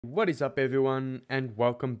What is up everyone, and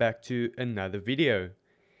welcome back to another video.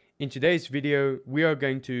 In today's video, we are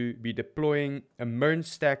going to be deploying a MERN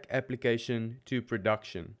stack application to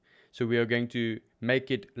production. So we are going to make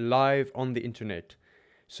it live on the internet.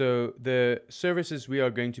 So the services we are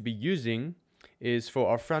going to be using is for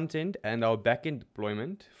our front end and our back end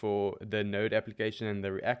deployment for the Node application and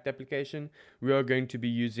the React application. We are going to be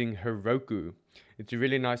using Heroku. It's a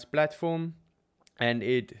really nice platform, and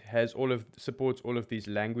it has supports all of these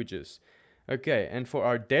languages. Okay, and for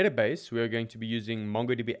our database, we are going to be using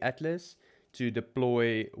MongoDB Atlas to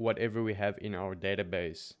deploy whatever we have in our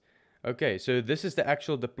database. Okay, so this is the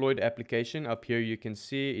actual deployed application. Up here you can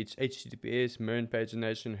see it's HTTPS, MERN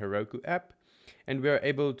pagination, Heroku app, and we are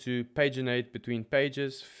able to paginate between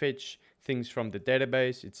pages, fetch things from the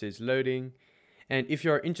database. It says loading. And if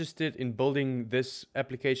you're interested in building this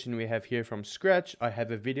application we have here from scratch, I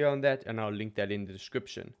have a video on that and I'll link that in the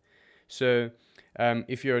description. So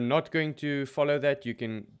if you're not going to follow that, you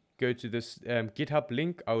can go to this GitHub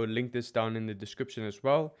link. I will link this down in the description as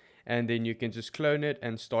well. And then you can just clone it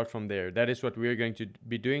and start from there. That is what we're going to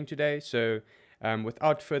be doing today. So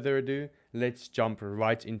without further ado, let's jump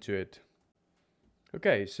right into it.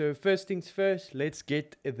 Okay, so first things first, let's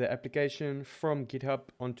get the application from GitHub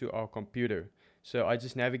onto our computer. So I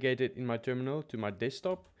just navigated in my terminal to my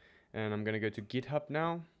desktop, and I'm going to go to GitHub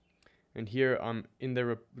now. And here I'm in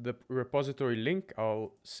the repository link.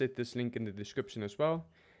 I'll set this link in the description as well.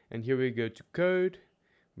 And here we go to code.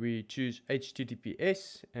 We choose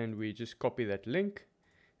HTTPS and we just copy that link.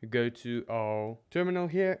 We go to our terminal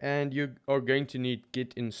here, and you are going to need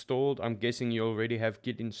Git installed. I'm guessing you already have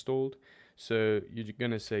Git installed. So you're going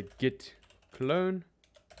to say git clone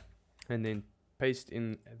and then paste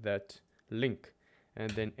in that link and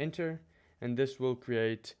then enter, and this will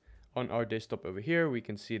create on our desktop over here. We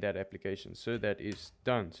can see that application. So that is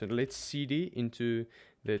done. So let's cd into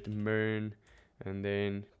that MERN and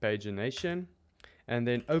then pagination, and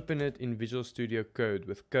then open it in Visual Studio Code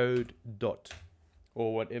with code dot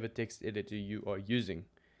or whatever text editor you are using.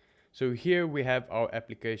 So here we have our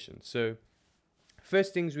application. So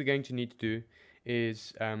first things we're going to need to do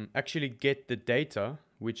is actually get the data,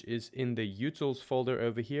 which is in the utils folder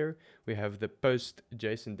over here. We have the post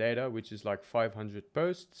JSON data, which is like 500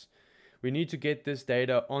 posts. We need to get this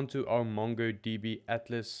data onto our MongoDB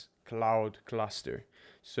Atlas Cloud cluster.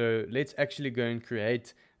 So let's actually go and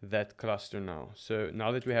create that cluster now. So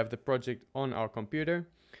now that we have the project on our computer,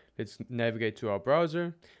 let's navigate to our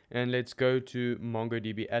browser and let's go to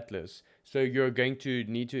MongoDB Atlas. So you're going to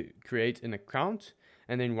need to create an account,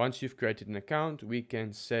 and then once you've created an account, we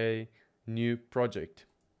can say new project.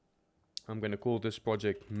 I'm going to call this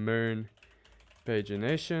project MERN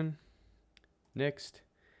pagination. Next,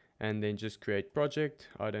 and then just create project.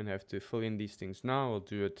 I don't have to fill in these things now. I'll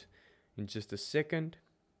do it in just a second.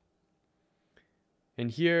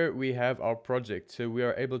 And here we have our project. So we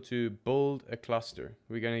are able to build a cluster.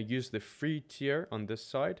 We're going to use the free tier on this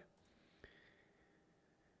side.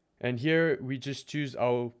 And here we just choose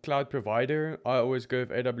our cloud provider. I always go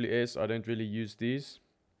with AWS. I don't really use these.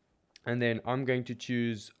 And then I'm going to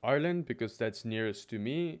choose Ireland because that's nearest to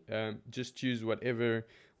me. Just choose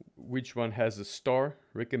which one has a star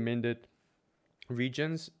recommended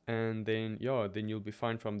regions. And then, yeah, then you'll be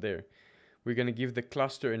fine from there. We're going to give the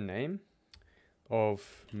cluster a name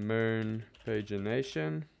of MERN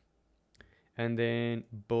pagination, and then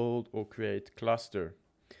build or create cluster.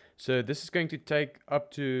 So this is going to take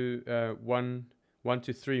up to 1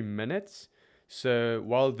 to 3 minutes. So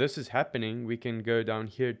while this is happening, we can go down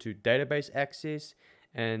here to database access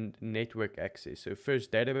and network access. So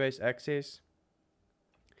first, database access.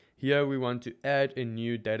 Here we want to add a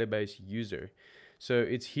new database user. So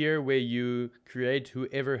it's here where you create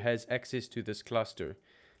whoever has access to this cluster.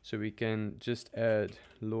 So we can just add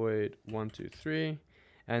Lloyd123,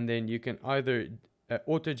 and then you can either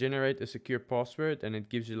auto-generate a secure password, and it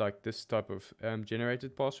gives you like this type of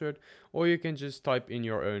generated password, or you can just type in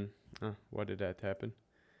your own. Why did that happen?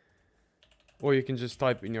 Or you can just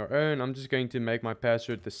type in your own. I'm just going to make my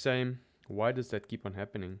password the same. Why does that keep on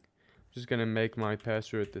happening? I'm just going to make my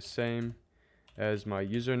password the same as my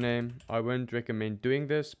username. I won't recommend doing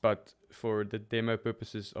this, but for the demo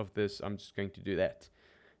purposes of this, I'm just going to do that.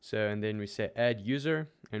 So, and then we say add user,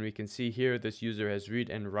 and we can see here this user has read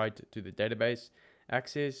and write to the database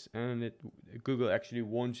access, and Google actually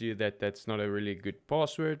warns you that that's not a really good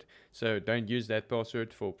password. So don't use that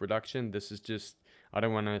password for production. This is just, I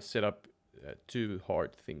don't want to set up too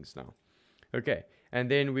hard things now. Okay, and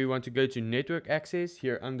then we want to go to network access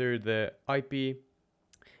here under the IP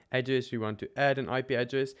address, we want to add an IP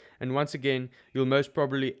address. And once again, you'll most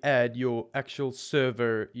probably add your actual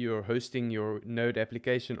server you're hosting your node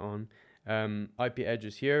application on IP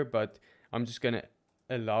address here, but I'm just going to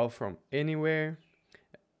allow from anywhere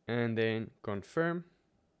and then confirm.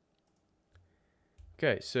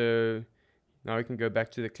 Okay, so now we can go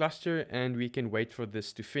back to the cluster and we can wait for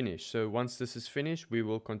this to finish. So once this is finished, we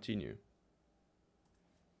will continue.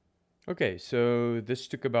 Okay, so this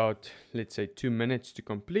took about, let's say, 2 minutes to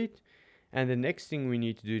complete. And the next thing we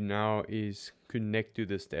need to do now is connect to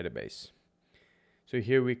this database. So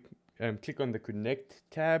here we click on the connect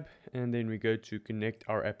tab and then we go to connect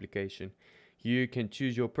our application. You can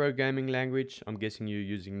choose your programming language. I'm guessing you're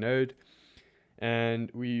using Node. And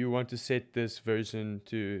you want to set this version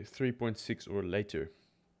to 3.6 or later.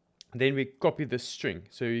 Then we copy the string.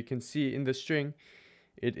 So you can see in the string,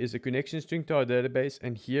 it is a connection string to our database,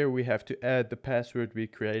 and here we have to add the password we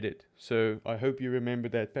created. So I hope you remember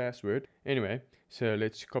that password. Anyway, so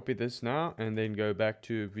let's copy this now and then go back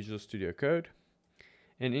to Visual Studio Code.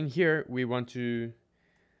 And in here, we want to,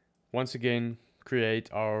 once again,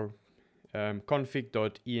 create our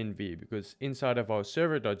config.env, because inside of our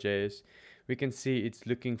server.js, we can see it's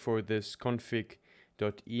looking for this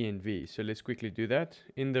config.env. So let's quickly do that.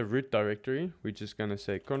 In the root directory, we're just going to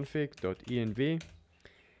say config.env.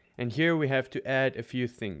 And here we have to add a few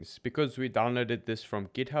things. Because we downloaded this from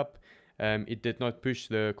GitHub, it did not push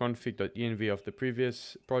the config.env of the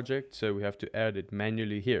previous project, so we have to add it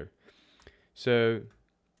manually here. So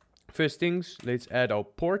first things, let's add our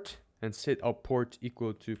port and set our port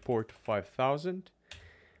equal to port 5000.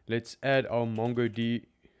 Let's add our mongo_URI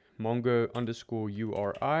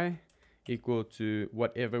equal to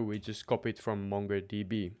whatever we just copied from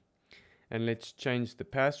MongoDB. And let's change the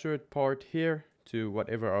password part here to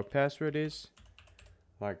whatever our password is,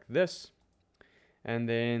 like this. And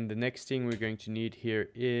then the next thing we're going to need here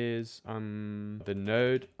is the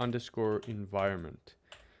node_environment.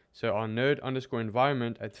 So our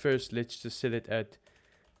node_environment, at first, let's just set it at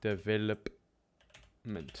development,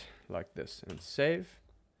 like this, and save.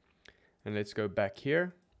 And let's go back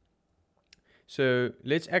here. So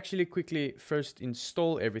let's actually quickly first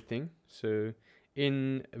install everything. So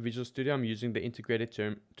in Visual Studio, I'm using the integrated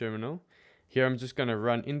terminal. Here I'm just going to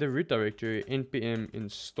run in the root directory npm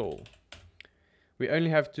install. We only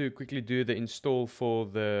have to quickly do the install for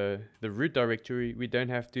the root directory. We don't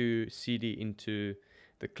have to cd into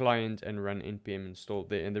the client and run npm install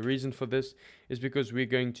there. And the reason for this is because we're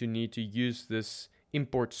going to need to use this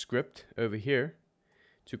import script over here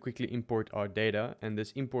to quickly import our data. And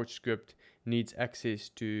this import script needs access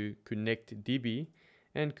to ConnectDB,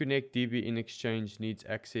 and ConnectDB in exchange needs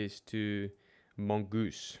access to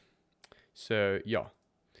Mongoose. So yeah,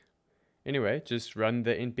 anyway, just run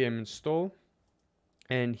the npm install.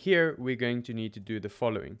 And here we're going to need to do the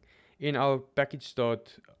following. In our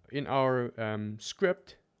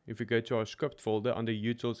script, if we go to our script folder under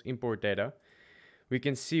utils import data, we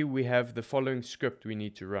can see we have the following script we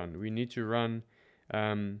need to run. We need to run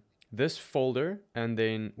this folder and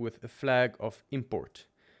then with a flag of import.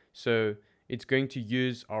 So it's going to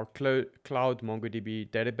use our cloud MongoDB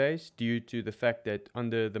database due to the fact that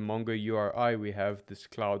under the Mongo URI we have this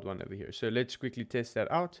cloud one over here. So let's quickly test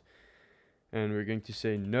that out. And we're going to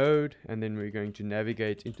say node, and then we're going to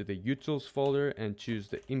navigate into the utils folder and choose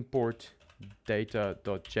the import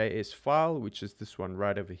data.js file, which is this one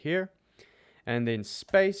right over here. And then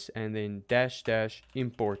space, and then --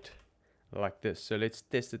 import, like this. So let's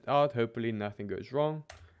test it out. Hopefully nothing goes wrong.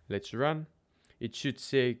 Let's run. It should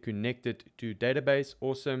say connected to database.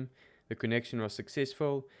 Awesome. The connection was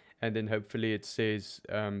successful. And then hopefully it says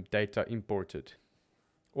data imported.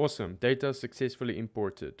 Awesome. Data successfully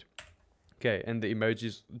imported. Okay, and the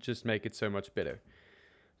emojis just make it so much better.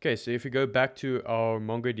 Okay, so if we go back to our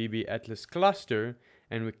MongoDB Atlas cluster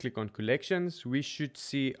and we click on collections, we should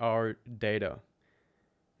see our data.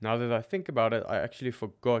 Now that I think about it, I actually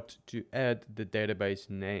forgot to add the database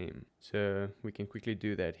name. So we can quickly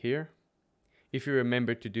do that here. If you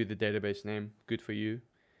remember to do the database name, good for you.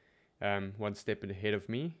 One step ahead of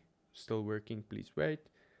me. Still working, please wait.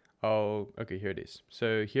 Oh, okay, here it is.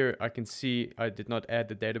 So here I can see I did not add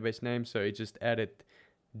the database name, so it just added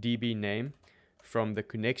db name from the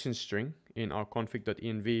connection string in our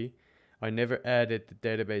config.env. I never added the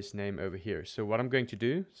database name over here. So what I'm going to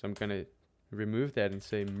do, so I'm going to remove that and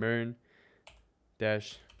say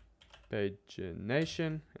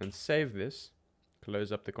MERN-pagination and save this.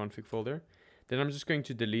 Close up the config folder. Then I'm just going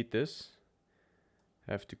to delete this.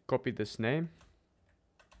 I have to copy this name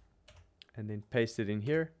and then paste it in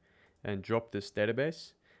here and drop this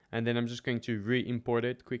database. And then I'm just going to re-import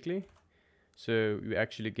it quickly. So we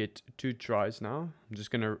actually get 2 tries now. I'm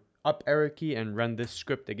just going to up arrow key and run this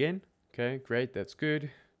script again. Okay, great, that's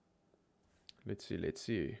good. Let's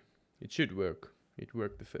see. It should work. It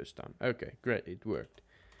worked the first time. Okay, great, it worked.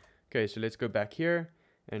 Okay, so let's go back here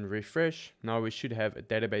and refresh. Now we should have a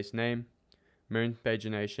database name, MERN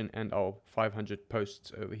pagination, and our 500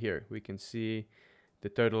 posts over here. We can see the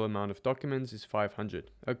total amount of documents is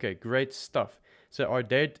 500. Okay, great stuff. So our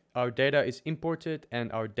data is imported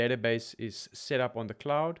and our database is set up on the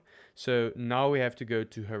cloud. So now we have to go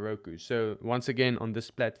to Heroku. So once again, on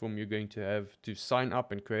this platform, you're going to have to sign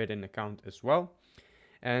up and create an account as well.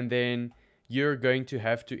 And then you're going to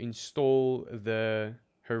have to install the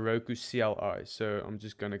Heroku CLI. So I'm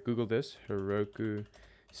just going to Google this, Heroku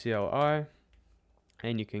CLI.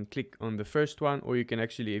 And you can click on the first one, or you can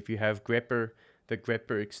actually, if you have grepper, the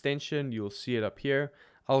grepper extension, you'll see it up here.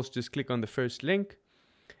 I'll just click on the first link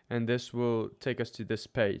and this will take us to this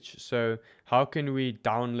page. So how can we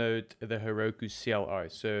download the Heroku CLI?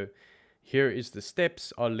 So here is the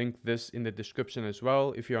steps. I'll link this in the description as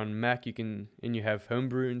well. If you're on Mac, you can, and you have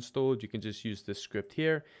Homebrew installed, you can just use this script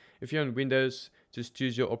here. If you're on Windows, just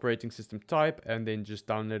choose your operating system type and then just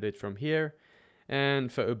download it from here.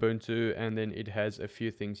 And for Ubuntu, and then it has a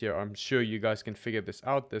few things here. I'm sure you guys can figure this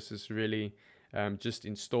out. This is really just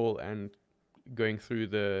install and going through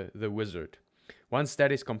the wizard. Once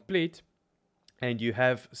that is complete and you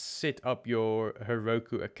have set up your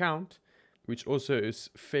Heroku account, which also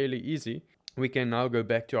is fairly easy, we can now go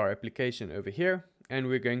back to our application over here and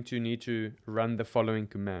we're going to need to run the following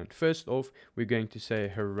command. First off, we're going to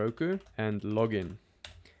say Heroku and login.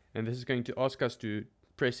 And this is going to ask us to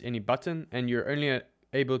press any button, and you're only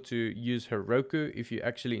able to use Heroku if you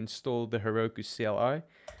actually install the Heroku CLI.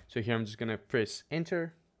 So here I'm just going to press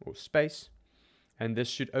enter or space, and this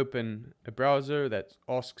should open a browser that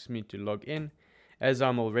asks me to log in. As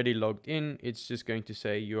I'm already logged in, it's just going to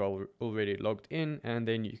say you are already logged in, and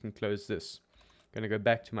then you can close this. I'm going to go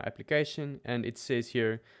back to my application and it says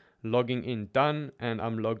here logging in done, and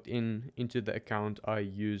I'm logged in into the account I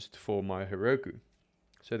used for my Heroku.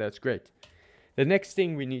 So that's great. The next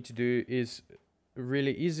thing we need to do is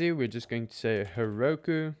really easy. We're just going to say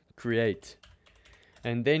Heroku create,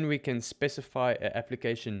 and then we can specify an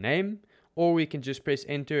application name, or we can just press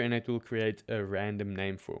enter and it will create a random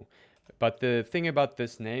name for. But the thing about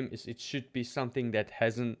this name is it should be something that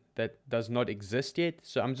does not exist yet.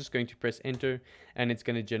 So I'm just going to press enter and it's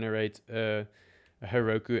going to generate a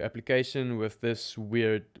Heroku application with this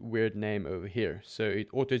weird name over here. So it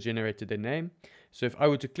auto-generated a name. So if I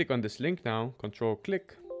were to click on this link now, control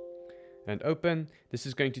click and open, this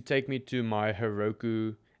is going to take me to my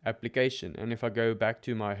Heroku application. And if I go back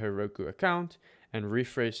to my Heroku account and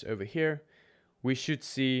refresh over here, we should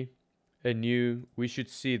see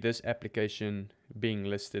this application being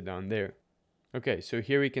listed down there. Okay, so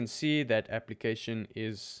here we can see that application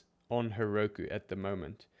is on Heroku at the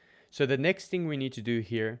moment. So the next thing we need to do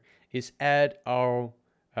here is add our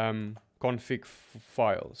config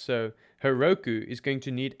file. So Heroku is going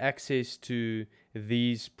to need access to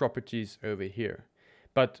these properties over here,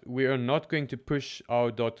 but we are not going to push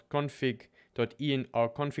our config.env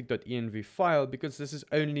file because this is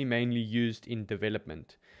only mainly used in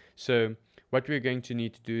development. So what we're going to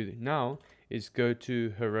need to do now is go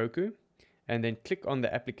to Heroku and then click on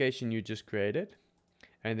the application you just created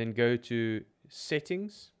and then go to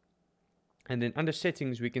settings, and then under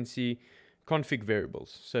settings we can see config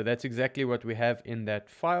variables. So that's exactly what we have in that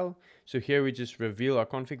file. So here we just reveal our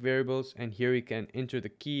config variables, and here we can enter the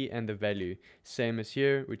key and the value, same as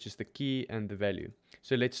here, which is the key and the value.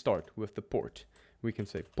 So let's start with the port. We can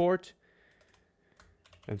say port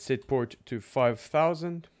and set port to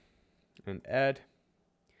 5000 and add.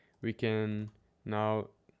 We can now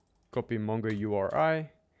copy Mongo URI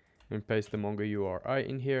and paste the Mongo URI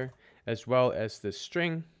in here, as well as the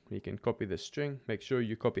string. We can copy the string, make sure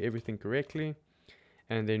you copy everything correctly,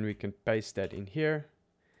 and then we can paste that in here,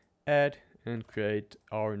 add and create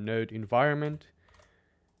our node environment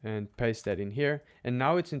and paste that in here. And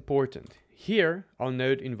now it's important. Here, our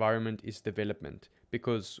node environment is development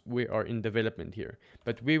because we are in development here,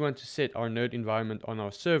 but we want to set our node environment on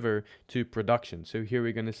our server to production. So here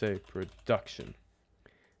we're going to say production,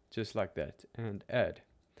 just like that, and add.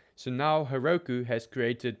 So now Heroku has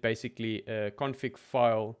created basically a config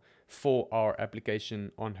file for our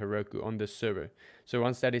application on Heroku on this server. So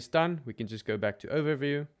once that is done, we can just go back to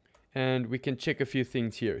overview and we can check a few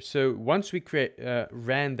things here. So once we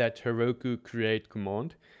ran that Heroku create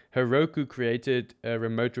command, Heroku created a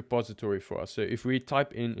remote repository for us. So if we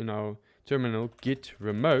type in our terminal git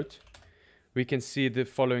remote, we can see the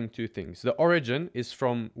following two things. The origin is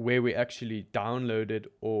from where we actually downloaded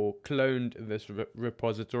or cloned this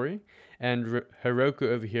repository, and Heroku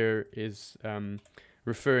over here is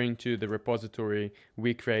referring to the repository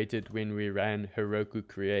we created when we ran Heroku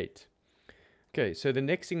create. Okay, so the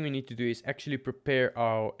next thing we need to do is actually prepare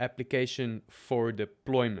our application for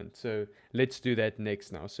deployment. So let's do that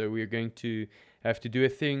next now. So we're going to have to do a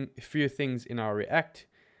few things in our React.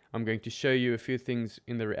 I'm going to show you a few things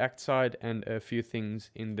in the React side and a few things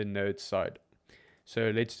in the Node side.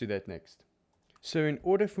 So let's do that next. So in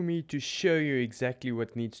order for me to show you exactly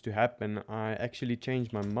what needs to happen, I actually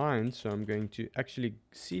changed my mind. So I'm going to actually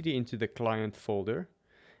cd into the client folder.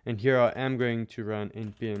 And here I am going to run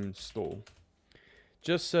npm install,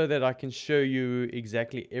 just so that I can show you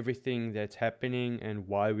exactly everything that's happening and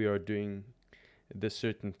why we are doing the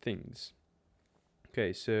certain things.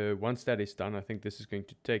 Okay, so once that is done, I think this is going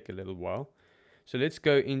to take a little while. So let's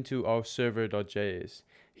go into our server.js.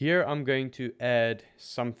 Here I'm going to add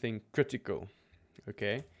something critical.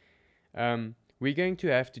 Okay, we're going to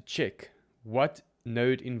have to check what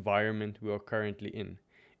node environment we are currently in.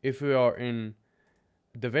 If we are in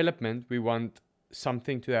development, we want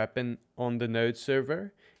something to happen on the node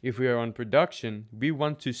server. If we are on production, we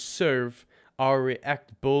want to serve our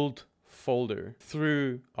React build folder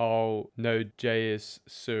through our Node.js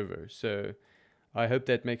server. So I hope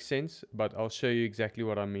that makes sense, but I'll show you exactly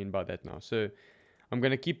what I mean by that now. So I'm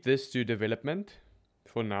going to keep this to development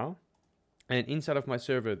for now. And inside of my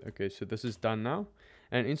server, okay, so this is done now.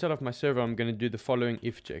 And inside of my server, I'm going to do the following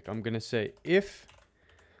if check. I'm going to say if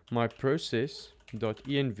my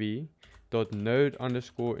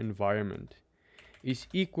process.env.node_environment is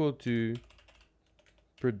equal to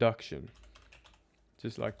production,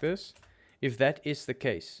 just like this. If that is the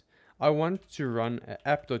case, I want to run an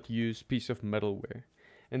app.use piece of middleware.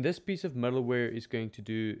 And this piece of middleware is going to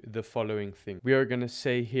do the following thing. We are going to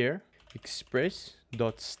say here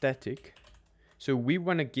express.static. So we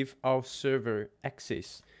want to give our server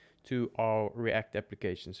access to our React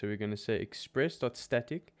application. So we're going to say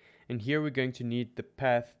express.static. And here we're going to need the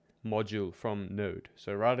path module from Node.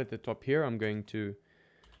 So right at the top here, I'm going to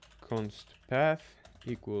const path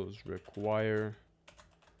equals require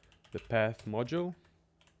the path module.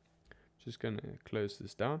 Just going to close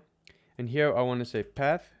this down. And here I want to say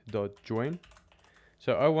path.join.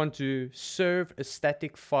 So I want to serve a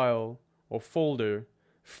static file or folder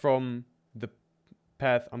from the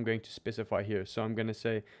path I'm going to specify here. So I'm going to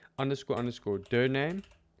say __dir name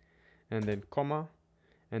and then comma.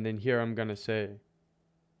 And then here I'm going to say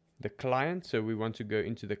the client. So we want to go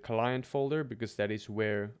into the client folder because that is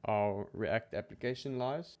where our React application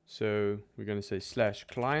lies. So we're going to say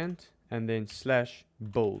 /client and then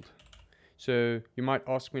 /build. So you might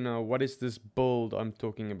ask me now, what is this build I'm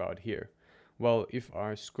talking about here? Well, if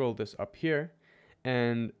I scroll this up here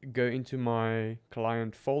and go into my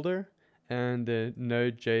client folder and the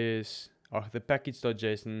Node.js, or the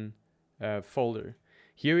package.json folder,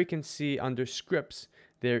 here we can see under scripts,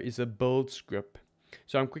 there is a build script.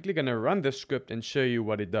 So I'm quickly going to run this script and show you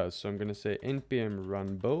what it does. So I'm going to say npm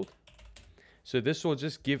run build. So this will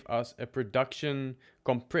just give us a production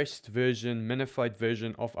compressed version, minified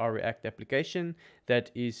version of our React application that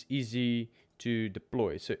is easy to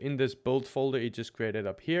deploy. So in this build folder, it just created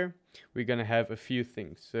up here, we're going to have a few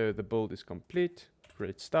things. So the build is complete,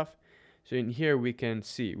 great stuff. So in here we can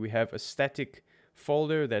see we have a static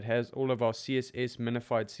folder that has all of our CSS,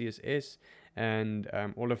 minified CSS, and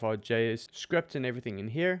all of our JS scripts and everything in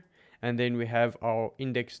here. And then we have our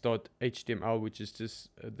index.html, which is just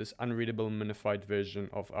this unreadable minified version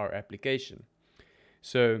of our application.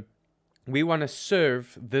 So we want to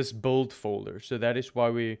serve this build folder. So that is why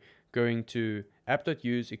we're going to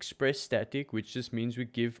app.use express static, which just means we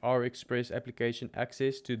give our express application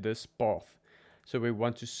access to this path. So we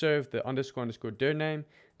want to serve the __dir name,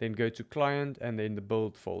 then go to client and then the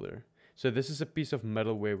build folder. So this is a piece of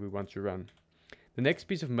middleware we want to run. The next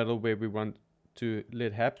piece of middleware we want to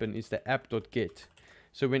let happen is the app.get.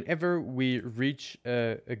 So whenever we reach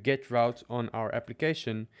a get route on our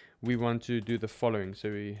application, we want to do the following. So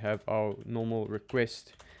we have our normal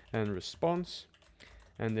request and response.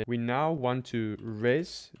 And then we now want to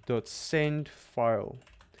res.send file.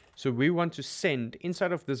 So we want to send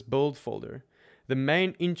inside of this build folder. The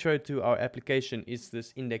main intro to our application is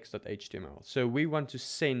this index.html. So we want to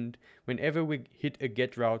send whenever we hit a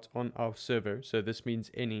get route on our server. So this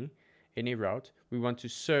means any route, we want to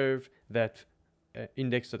serve that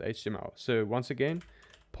index.html. So once again,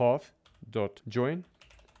 path.join.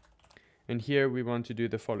 And here we want to do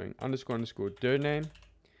the following: __dir name.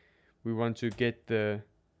 We want to get the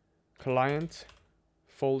client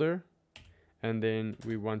folder and then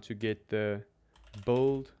we want to get the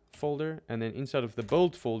build folder, and then inside of the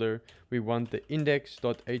build folder we want the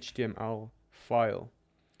index.html file.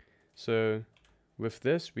 So with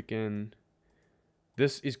this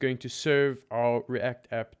this is going to serve our React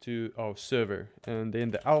app to our server, and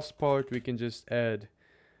then the else part we can just add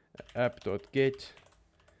app.get,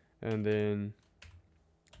 and then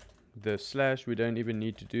the slash. We don't even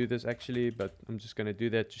need to do this actually, but I'm just going to do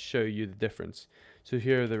that to show you the difference. So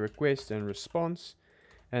here are the request and response,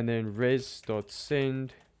 and then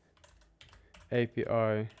res.send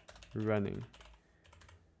API running,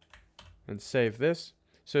 and save this.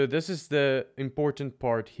 So this is the important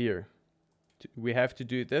part here. We have to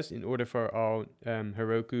do this in order for our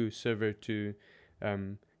Heroku server to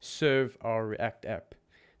serve our React app.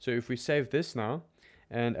 So if we save this now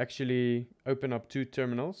and actually open up two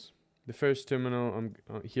terminals, the first terminal,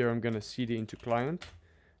 here I'm going to cd into client,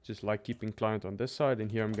 just like keeping client on this side,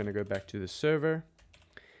 and here I'm going to go back to the server,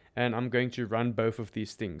 and I'm going to run both of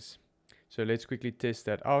these things. So let's quickly test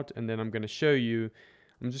that out, and then I'm going to show you.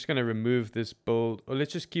 I'm just going to remove this build, or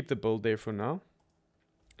let's just keep the build there for now.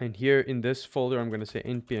 And here in this folder I'm going to say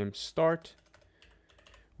npm start,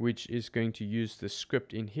 which is going to use the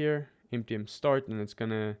script in here, npm start, and it's going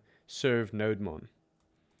to serve nodemon.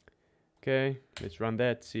 Okay, let's run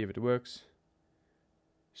that, see if it works.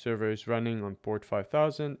 Server is running on port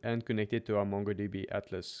 5000 and connected to our MongoDB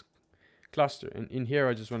Atlas cluster. And in here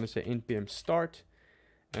I just want to say npm start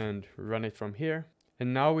and run it from here.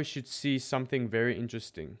 And now we should see something very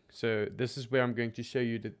interesting. So this is where I'm going to show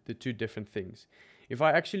you the two different things. If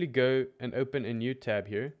I actually go and open a new tab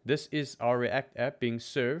here, this is our React app being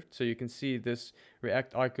served. So you can see this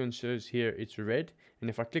React icon shows here it's red. And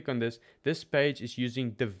if I click on this, this page is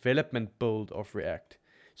using development build of React.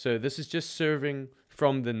 So this is just serving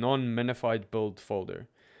from the non-minified build folder.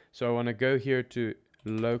 So I want to go here to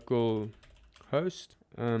localhost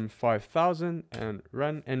 5000 and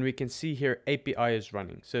run, and we can see here API is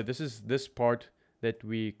running. So this is this part that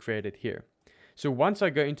we created here. So once I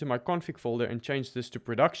go into my config folder and change this to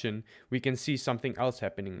production, we can see something else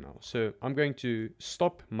happening now. So I'm going to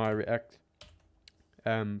stop my React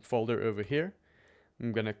folder over here.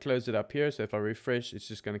 I'm going to close it up here. So if I refresh, it's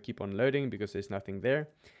just going to keep on loading because there's nothing there.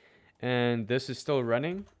 And this is still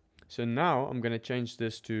running. So now I'm going to change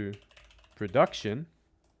this to production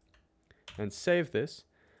and save this.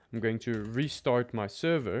 I'm going to restart my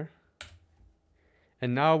server.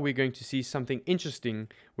 And now we're going to see something interesting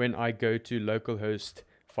when I go to localhost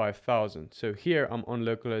 5000. So here I'm on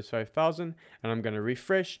localhost 5000 and I'm going to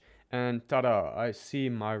refresh, and ta-da, I see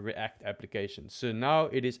my React application. So now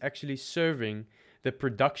it is actually serving the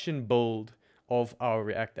production build of our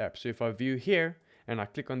React app. So if I view here and I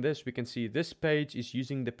click on this, we can see this page is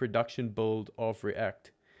using the production build of React.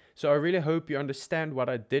 So I really hope you understand what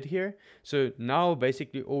I did here. So now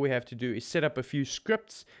basically all we have to do is set up a few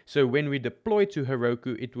scripts. So when we deploy to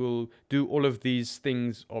Heroku, it will do all of these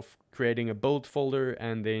things of creating a build folder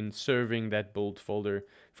and then serving that build folder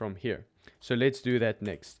from here. So let's do that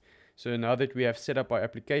next. So now that we have set up our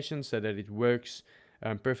application so that it works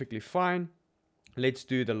perfectly fine, let's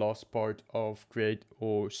do the last part of create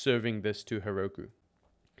or serving this to Heroku.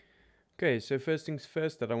 Okay, so first things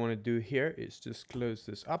first that I want to do here is just close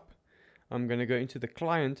this up. I'm going to go into the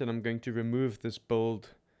client and I'm going to remove this build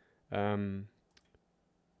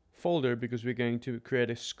folder because we're going to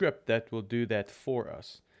create a script that will do that for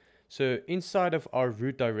us. So inside of our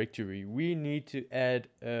root directory, we need to add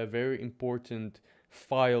a very important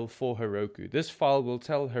file for Heroku. This file will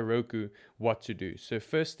tell Heroku what to do. So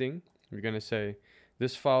first thing, we're going to say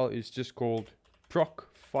this file is just called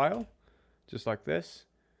Procfile, just like this.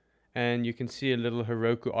 And you can see a little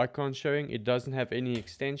Heroku icon showing. It doesn't have any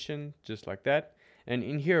extension, just like that. And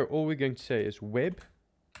in here, all we're going to say is web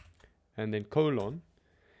and then colon.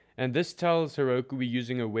 And this tells Heroku we're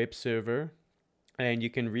using a web server. And you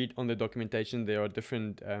can read on the documentation, there are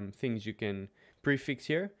different things you can prefix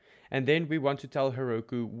here. And then we want to tell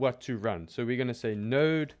Heroku what to run. So we're going to say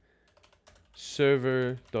node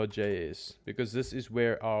server.js, because this is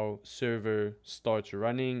where our server starts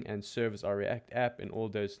running and serves our React app and all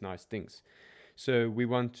those nice things. So we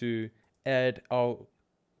want to add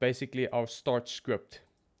basically our start script,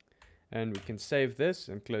 and we can save this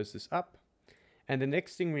and close this up. And the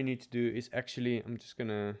next thing we need to do is actually, I'm just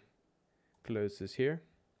gonna close this here.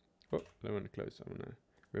 Oh, I don't want to close, I'm gonna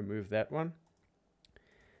remove that one.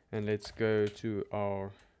 And let's go to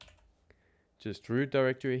our just root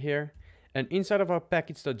directory here. And inside of our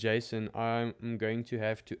package.json, I'm going to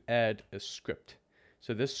have to add a script.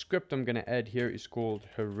 So this script I'm going to add here is called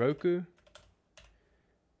Heroku-post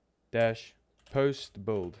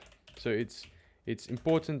build. So it's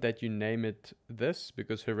important that you name it this,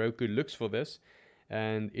 because Heroku looks for this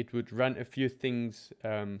and it would run a few things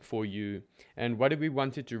for you. And what do we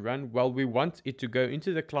want it to run? Well, we want it to go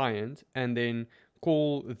into the client and then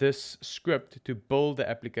call this script to build the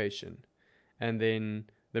application, and then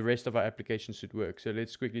the rest of our application should work. So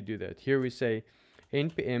let's quickly do that. Here we say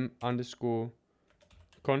npm underscore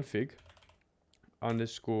config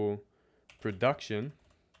underscore production,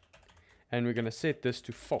 and we're going to set this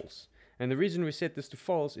to false. And the reason we set this to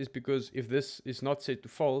false is because if this is not set to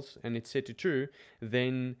false and it's set to true,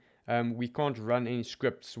 then we can't run any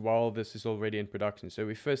scripts while this is already in production. So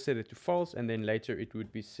we first set it to false, and then later it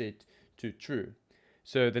would be set to true.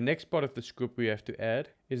 So the next part of the script we have to add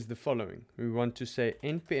is the following. We want to say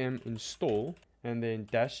npm install and then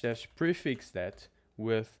dash dash prefix that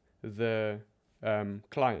with the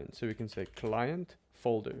client. So we can say client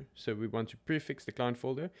folder. So we want to prefix the client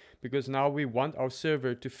folder because now we want our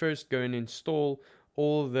server to first go and install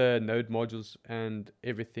all the node modules and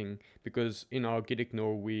everything, because in our git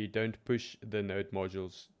ignore we don't push the node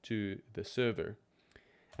modules to the server.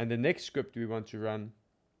 And the next script we want to run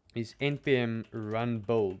is npm run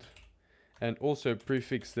build, and also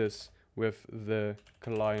prefix this with the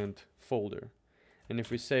client folder. And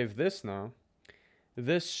if we save this now,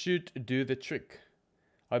 this should do the trick.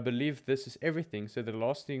 I believe this is everything. So the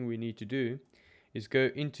last thing we need to do is go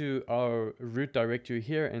into our root directory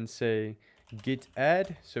here and say git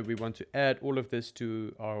add. So we want to add all of this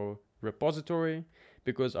to our repository,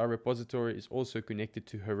 because our repository is also connected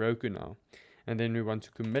to Heroku now. And then we want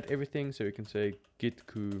to commit everything, so we can say git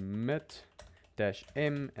commit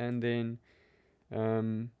 -m and then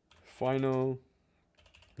final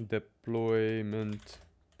deployment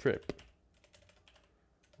prep,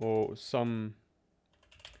 or some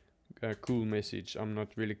cool message. I'm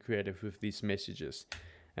not really creative with these messages.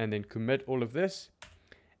 And then commit all of this.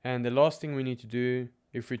 And the last thing we need to do,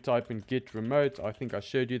 if we type in git remote, I think I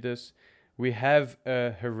showed you this, we have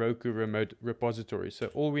a Heroku remote repository. So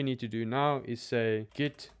all we need to do now is say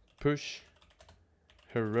git push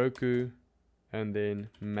Heroku and then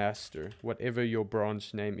master, whatever your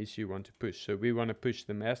branch name is you want to push. So we want to push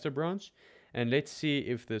the master branch, and let's see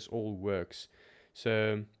if this all works.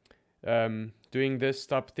 So doing this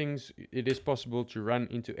type of things, it is possible to run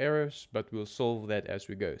into errors, but we'll solve that as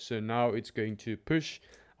we go. So now it's going to push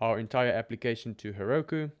our entire application to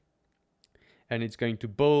Heroku, and it's going to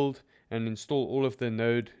build and install all of the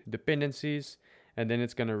node dependencies, and then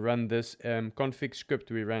it's going to run this config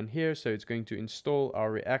script we ran here. So it's going to install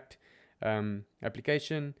our React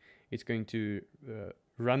application. It's going to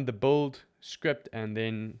run the build script, and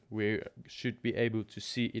then we should be able to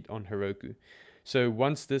see it on Heroku. So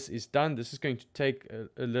once this is done, this is going to take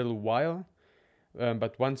a little while,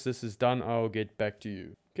 but once this is done, I'll get back to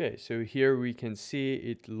you. Okay, so here we can see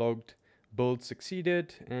it logged build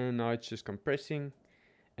succeeded, and now it's just compressing,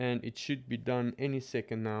 and it should be done any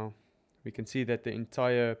second now. We can see that the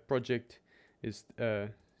entire project is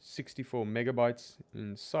 64 megabytes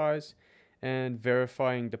in size, and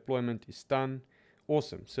verifying deployment is done.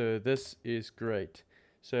 Awesome, so this is great.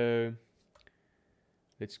 So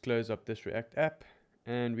let's close up this React app,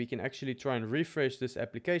 and we can actually try and refresh this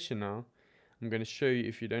application now. I'm going to show you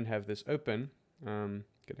if you don't have this open. I'm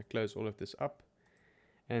going to close all of this up.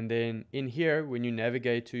 And then in here, when you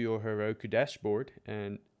navigate to your Heroku dashboard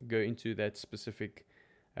and go into that specific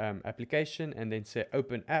application and then say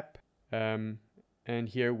open app, and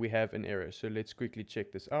here we have an error. So let's quickly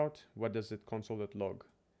check this out. What does it console.log?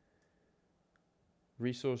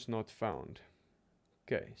 Resource not found.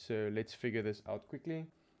 Okay, so let's figure this out quickly.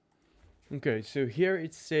 Okay, so here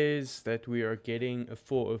it says that we are getting a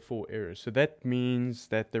 404 error. So that means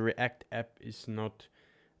that the React app is not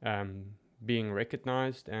being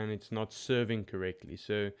recognized and it's not serving correctly.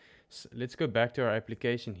 So let's go back to our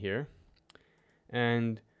application here.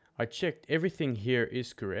 And I checked everything here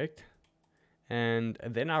is correct. And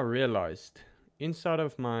then I realized inside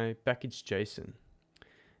of my package JSON,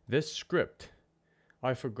 this script,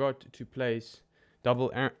 I forgot to place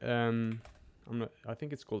I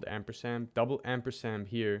think it's called ampersand, double ampersand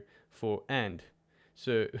here for and.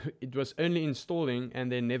 So it was only installing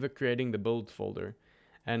and then never creating the build folder.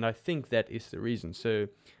 And I think that is the reason. So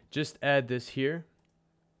just add this here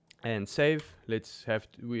and save.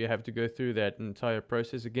 We have to go through that entire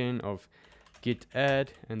process again of git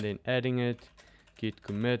add and then adding it, git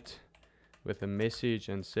commit with a message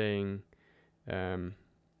and saying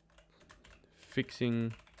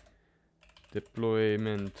fixing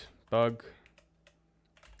deployment bug,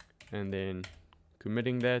 and then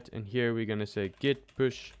committing that. And here we're going to say git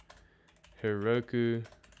push Heroku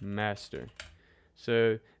master.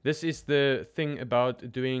 So this is the thing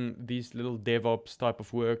about doing these little DevOps type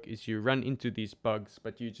of work, is you run into these bugs,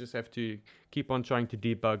 but you just have to keep on trying to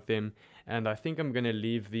debug them. And I think I'm going to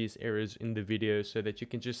leave these errors in the video so that you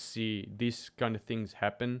can just see these kind of things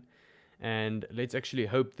happen. And let's actually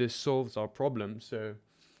hope this solves our problem. So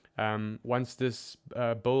once this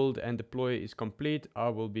build and deploy is complete, I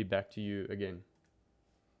will be back to you again.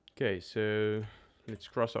 Okay, so let's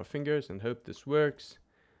cross our fingers and hope this works.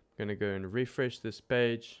 I'm gonna go and refresh this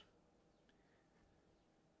page.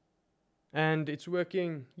 And it's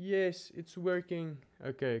working. Yes, it's working.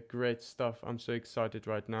 Okay, great stuff. I'm so excited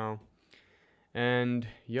right now. And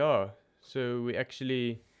yeah, so we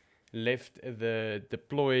actually left the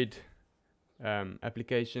deployed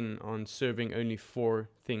application on serving only 4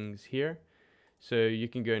 things here. So you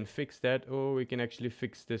can go and fix that, or we can actually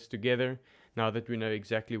fix this together. Now that we know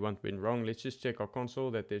exactly what went wrong, let's just check our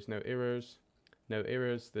console that there's no errors. No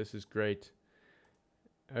errors, this is great.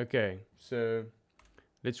 Okay, so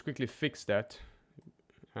let's quickly fix that.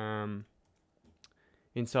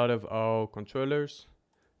 Inside of our controllers,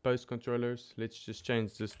 post controllers, let's just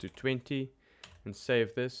change this to 20 and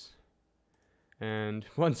save this. And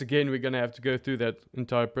once again, we're gonna have to go through that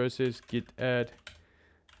entire process: git add,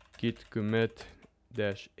 git commit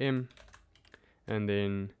 -m, and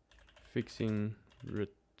then fixing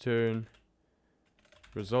return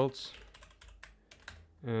results,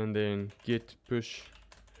 and then git push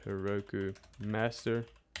Heroku master,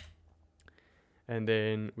 and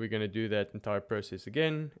then we're gonna do that entire process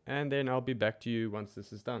again, and then I'll be back to you once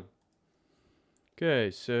this is done.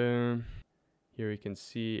 Okay, so here you can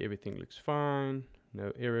see everything looks fine,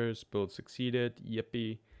 no errors, build succeeded,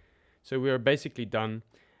 yippee. So we are basically done.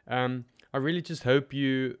 I really just hope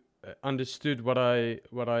you understood what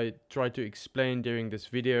I tried to explain during this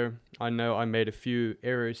video. I know I made a few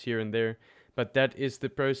errors here and there, but that is the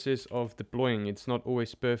process of deploying. It's not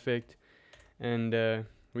always perfect, and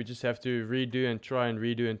we just have to redo and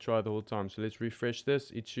try the whole time. So let's refresh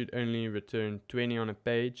this. It should only return 20 on a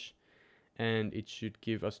page, and it should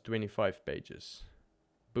give us 25 pages.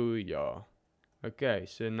 Booyah. Okay,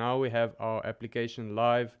 so now we have our application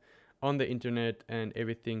live on the internet, and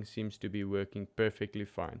everything seems to be working perfectly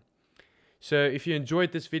fine. So if you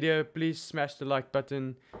enjoyed this video, please smash the like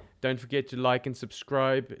button. Don't forget to like and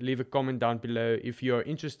subscribe. Leave a comment down below if you are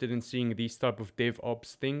interested in seeing these type of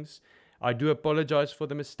DevOps things. I do apologize for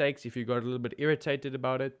the mistakes if you got a little bit irritated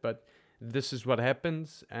about it, but this is what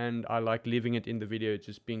happens, and I like leaving it in the video,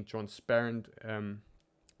 just being transparent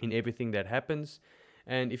in everything that happens.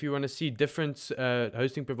 And if you want to see different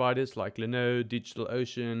hosting providers like Linode,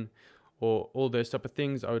 DigitalOcean, or all those type of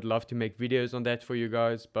things, I would love to make videos on that for you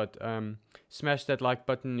guys. But smash that like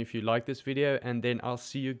button if you like this video, and then I'll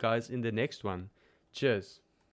see you guys in the next one. Cheers.